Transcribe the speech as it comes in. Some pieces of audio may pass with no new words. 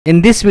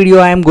In this video,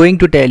 I am going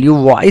to tell you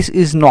voice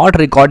is not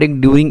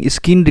recording during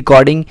screen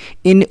recording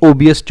in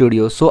OBS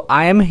Studio. So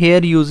I am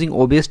here using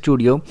OBS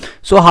Studio.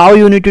 So how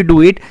you need to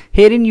do it?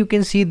 Herein you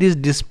can see this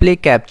display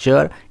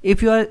capture.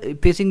 If you are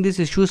facing this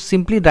issue,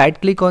 simply right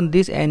click on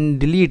this and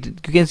delete.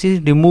 You can see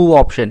remove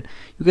option.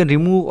 You can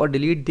remove or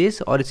delete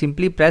this, or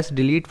simply press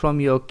delete from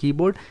your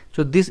keyboard.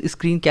 So this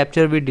screen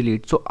capture will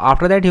delete. So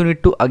after that you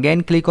need to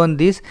again click on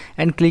this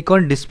and click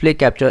on display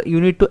capture.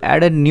 You need to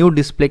add a new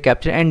display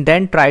capture and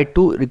then try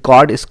to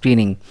record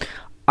screening.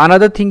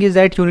 Another thing is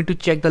that you need to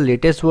check the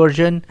latest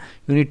version.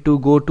 You need to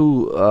go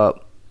to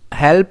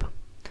help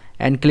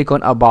and click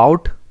on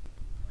about.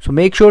 So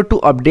make sure to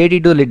update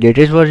it to the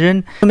latest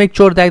version. Make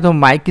sure that the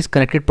mic is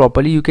connected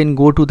properly. You can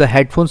go to the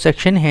headphone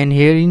section and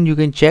herein you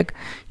can check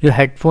your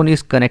headphone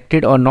is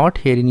connected or not.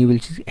 Herein you will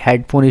see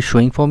headphone is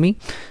showing for me.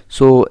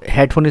 So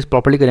headphone is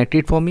properly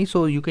connected for me,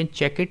 so you can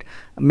check it.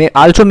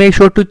 Also make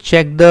sure to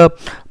check the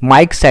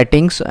mic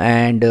settings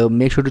and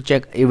make sure to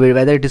check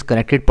whether it is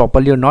connected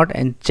properly or not,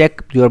 and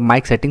check your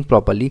mic settings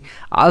properly.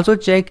 Also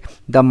check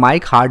the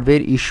mic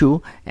hardware issue,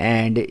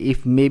 and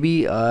if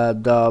maybe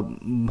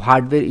the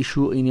hardware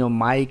issue in your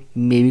mic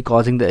may be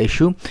causing the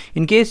issue.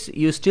 In case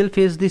you still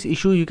face this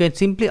issue, you can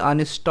simply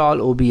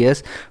uninstall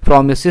OBS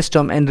from your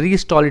system and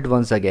reinstall it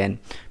once again.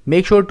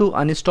 Make sure to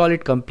uninstall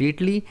it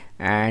completely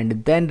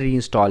and then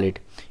reinstall it.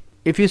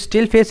 If you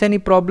still face any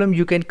problem,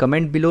 you can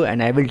comment below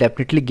and I will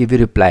definitely give you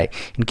reply.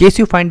 In case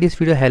you find this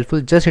video helpful,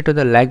 just hit on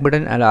the like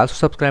button and also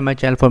subscribe my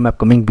channel for my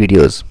upcoming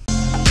videos.